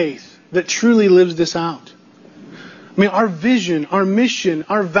of faith that truly lives this out. I mean, our vision, our mission,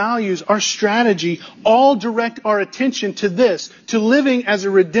 our values, our strategy all direct our attention to this, to living as a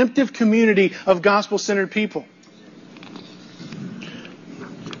redemptive community of gospel-centered people.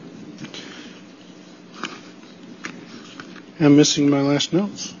 I'm missing my last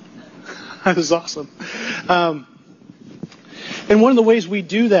notes. That was awesome. And one of the ways we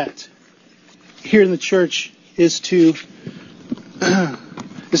do that here in the church is to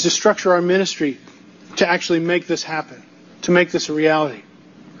structure our ministry to actually make this happen, to make this a reality.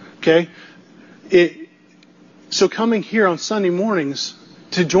 Okay? So coming here on Sunday mornings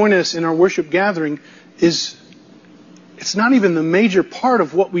to join us in our worship gathering it's not even the major part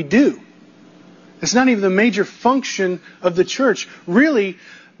of what we do. It's not even the major function of the church. Really,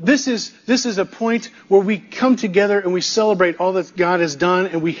 this is a point where we come together and we celebrate all that God has done,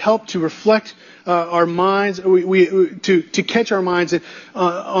 and we help to reflect our minds, to catch our minds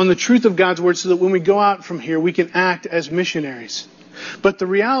on the truth of God's Word, so that when we go out from here, we can act as missionaries. But the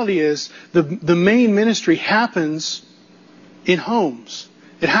reality is, the main ministry happens in homes.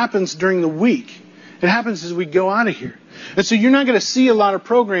 It happens during the week. It happens as we go out of here. And so you're not going to see a lot of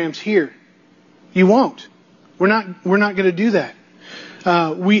programs here. You won't. We're not going to do that.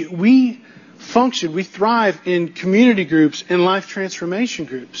 We function, we thrive in community groups and life transformation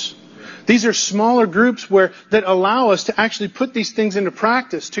groups. These are smaller groups that allow us to actually put these things into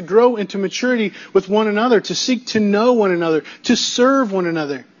practice, to grow into maturity with one another, to seek to know one another, to serve one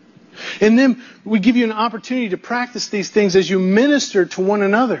another. And then we give you an opportunity to practice these things as you minister to one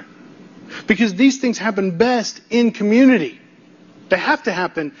another. Because these things happen best in community. They have to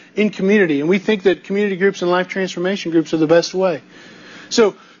happen in community. And we think that community groups and life transformation groups are the best way.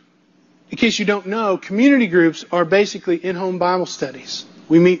 So, in case you don't know, community groups are basically in-home Bible studies.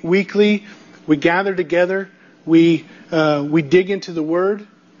 We meet weekly. We gather together. We dig into the Word.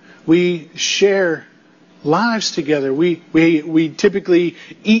 We share lives together. We typically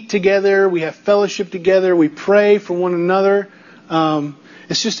eat together. We have fellowship together. We pray for one another.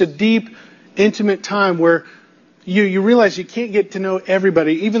 It's just a deep, intimate time where you realize you can't get to know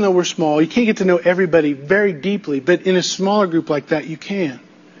everybody, even though we're small. You can't get to know everybody very deeply, but in a smaller group like that, you can.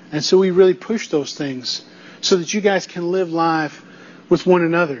 And so we really push those things so that you guys can live life with one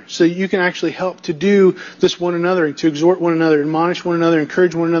another, so you can actually help to do this one another, and to exhort one another, admonish one another,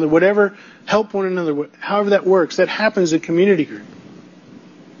 encourage one another, whatever, help one another, however that works. That happens in community group.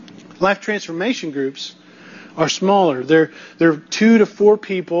 Life transformation groups are smaller. They're 2 to 4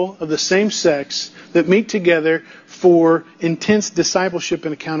 people of the same sex that meet together for intense discipleship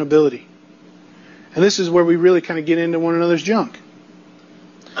and accountability. And this is where we really kind of get into one another's junk.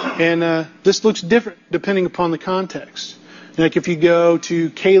 And this looks different depending upon the context. Like if you go to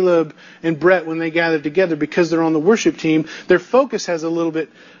Caleb and Brett when they gather together, because they're on the worship team, their focus has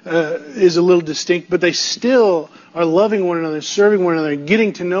is a little distinct, but they still are loving one another, serving one another,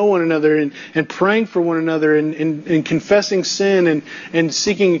 getting to know one another, and praying for one another, and confessing sin and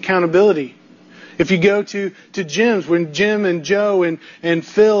seeking accountability. If you go to Jim's, when Jim and Joe and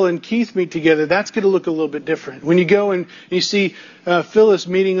Phil and Keith meet together, that's going to look a little bit different. When you go and you see Phyllis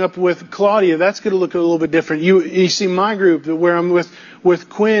meeting up with Claudia, that's going to look a little bit different. You see my group where I'm with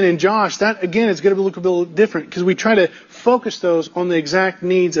Quinn and Josh, that again is going to look a little different, because we try to focus those on the exact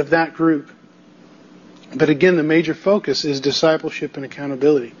needs of that group. But again, the major focus is discipleship and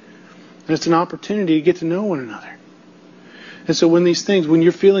accountability. And it's an opportunity to get to know one another. And so when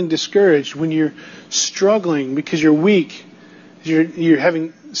you're feeling discouraged, when you're struggling because you're weak, you're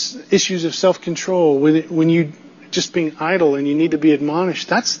having issues of self-control, when you just being idle and you need to be admonished,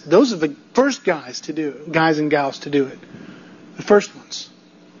 those are the first guys and gals to do it. The first ones.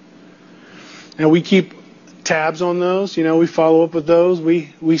 And we keep tabs on those. We follow up with those.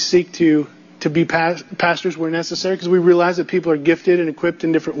 We seek to be pastors where necessary, because we realize that people are gifted and equipped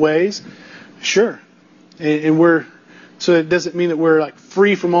in different ways. Sure. So it doesn't mean that we're like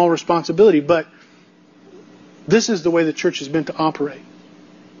free from all responsibility, but this is the way the church is meant to operate.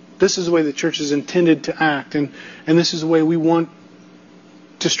 This is the way the church is intended to act, and this is the way we want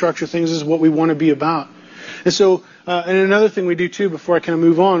to structure things. This is what we want to be about. And so, and another thing we do too, before I kind of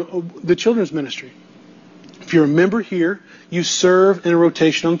move on, the children's ministry. If you're a member here, you serve in a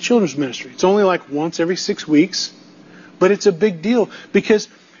rotation on the children's ministry. It's only like once every 6 weeks, but it's a big deal because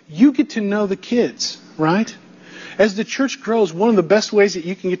you get to know the kids, right? As the church grows, one of the best ways that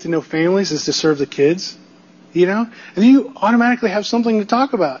you can get to know families is to serve the kids, and you automatically have something to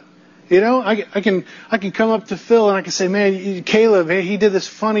talk about. I can come up to Phil and I can say, man, Caleb, hey, he did this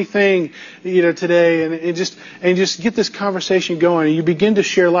funny thing, today, and just get this conversation going, and you begin to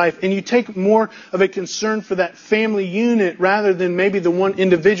share life, and you take more of a concern for that family unit rather than maybe the one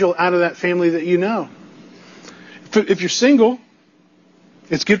individual out of that family that you know. If you're single,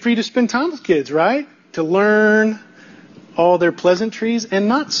 it's good for you to spend time with kids, right? To learn all their pleasantries and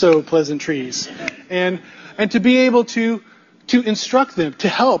not so pleasantries, and to be able to instruct them, to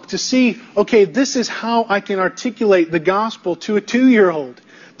help, to see, okay, this is how I can articulate the gospel to a 2-year-old.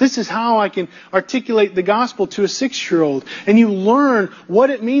 This is how I can articulate the gospel to a 6-year-old. And you learn what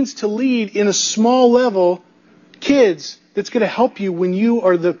it means to lead in a small level kids. That's going to help you when you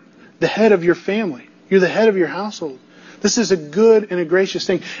are the head of your family. You're the head of your household. This is a good and a gracious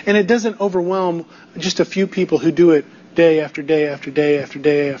thing. And it doesn't overwhelm just a few people who do it day after day after day after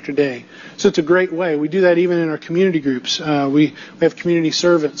day after day. So it's a great way. We do that even in our community groups. We have community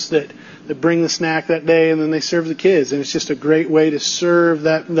servants that bring the snack that day, and then they serve the kids. And it's just a great way to serve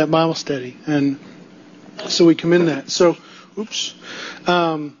that Bible study. And so we commend that. So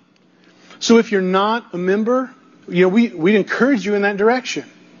if you're not a member, we'd encourage you in that direction.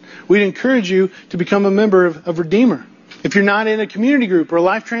 We'd encourage you to become a member of Redeemer. If you're not in a community group or a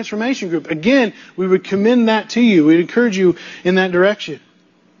life transformation group, again, we would commend that to you. We'd encourage you in that direction.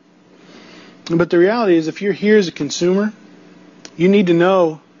 But the reality is, if you're here as a consumer, you need to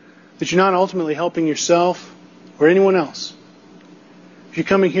know that you're not ultimately helping yourself or anyone else. If you're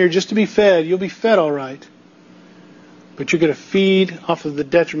coming here just to be fed, you'll be fed all right. But you're going to feed off of the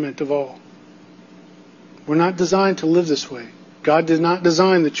detriment of all. We're not designed to live this way. God did not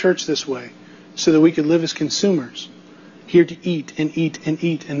design the church this way so that we could live as consumers, here to eat and eat and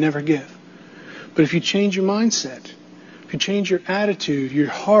eat and never give. But if you change your mindset, if you change your attitude, your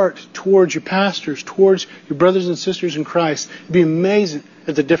heart towards your pastors, towards your brothers and sisters in Christ, you'd be amazing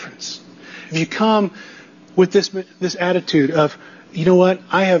at the difference. If you come with this attitude of, you know what,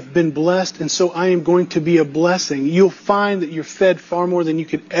 I have been blessed and so I am going to be a blessing, you'll find that you're fed far more than you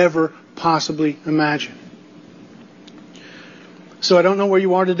could ever possibly imagine. So I don't know where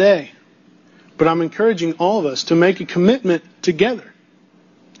you are today, but I'm encouraging all of us to make a commitment together,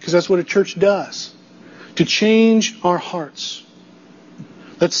 because that's what a church does, to change our hearts.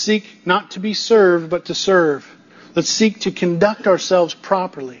 Let's seek not to be served, but to serve. Let's seek to conduct ourselves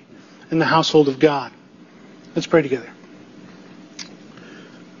properly in the household of God. Let's pray together.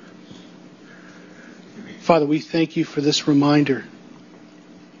 Father, we thank you for this reminder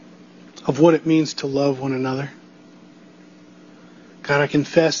of what it means to love one another. God, I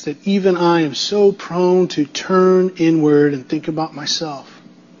confess that even I am so prone to turn inward and think about myself,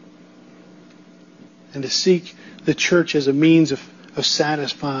 and to seek the church as a means of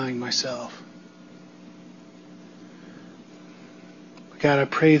satisfying myself. God, I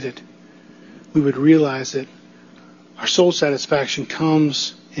pray that we would realize that our soul satisfaction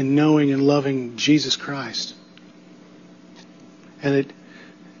comes in knowing and loving Jesus Christ. And that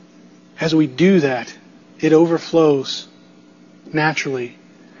as we do that, it overflows naturally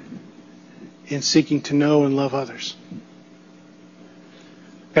in seeking to know and love others.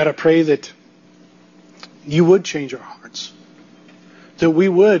 God, I pray that you would change our hearts, that we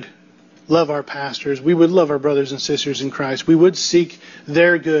would love our pastors, we would love our brothers and sisters in Christ, we would seek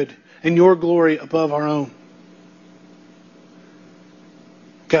their good and your glory above our own.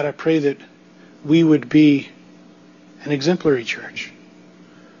 God, I pray that we would be an exemplary church,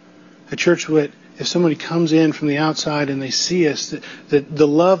 a church that if somebody comes in from the outside and they see us, that the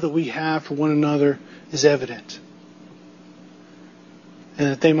love that we have for one another is evident, and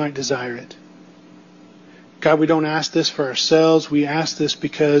that they might desire it. God, we don't ask this for ourselves. We ask this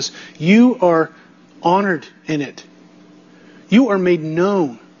because you are honored in it. You are made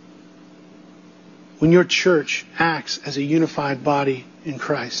known when your church acts as a unified body in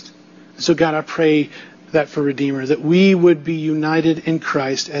Christ. And so God, I pray that for Redeemer, that we would be united in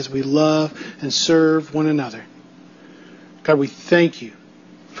Christ as we love and serve one another. God, we thank you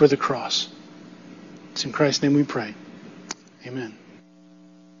for the cross. It's in Christ's name we pray. Amen.